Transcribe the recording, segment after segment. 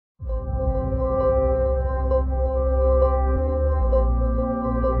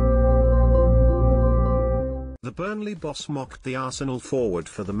Burnley boss mocked the Arsenal forward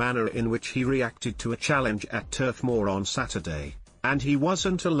for the manner in which he reacted to a challenge at Turf Moor on Saturday, and he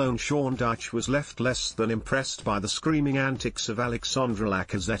wasn't alone. Sean Dyche was left less than impressed by the screaming antics of Alexandre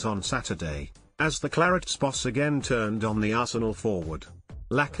Lacazette on Saturday, as the Clarets boss again turned on the Arsenal forward.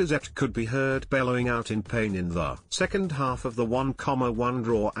 Lacazette could be heard bellowing out in pain in the second half of the 1-1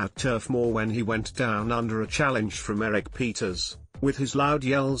 draw at Turf Moor when he went down under a challenge from Eric Peters, with his loud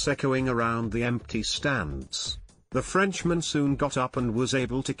yells echoing around the empty stands. The Frenchman soon got up and was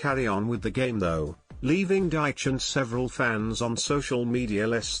able to carry on with the game though, leaving Dyche and several fans on social media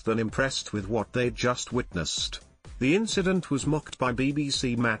less than impressed with what they'd just witnessed. The incident was mocked by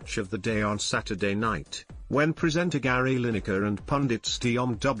BBC Match of the Day on Saturday night, when presenter Gary Lineker and pundits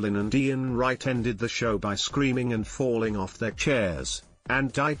Tom Dublin and Ian Wright ended the show by screaming and falling off their chairs,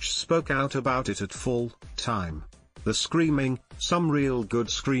 and Dyche spoke out about it at full time. "The screaming, some real good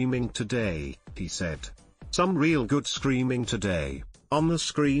screaming today," he said. "Some real good screaming today. On the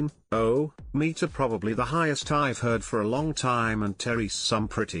scream, oh, meter probably the highest I've heard for a long time, and Terry's some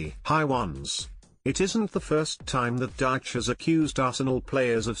pretty high ones." It isn't the first time that Dyche has accused Arsenal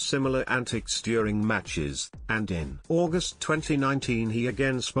players of similar antics during matches, and in August 2019 he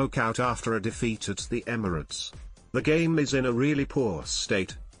again spoke out after a defeat at the Emirates. "The game is in a really poor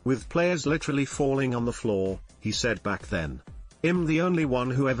state, with players literally falling on the floor," he said back then. "I'm the only one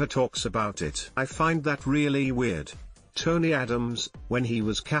who ever talks about it. I find that really weird. Tony Adams, when he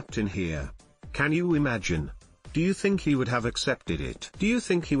was captain here. Can you imagine? Do you think he would have accepted it? Do you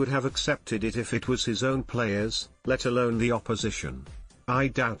think he would have accepted it if it was his own players, let alone the opposition? I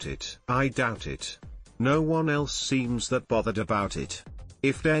doubt it. I doubt it. No one else seems that bothered about it.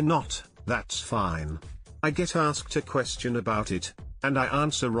 If they're not, that's fine. I get asked a question about it, and I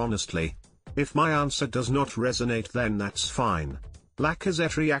answer honestly. If my answer does not resonate, then that's fine."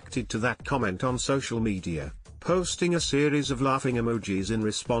 Lacazette reacted to that comment on social media, posting a series of laughing emojis in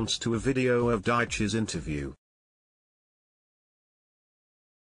response to a video of Dyche's interview.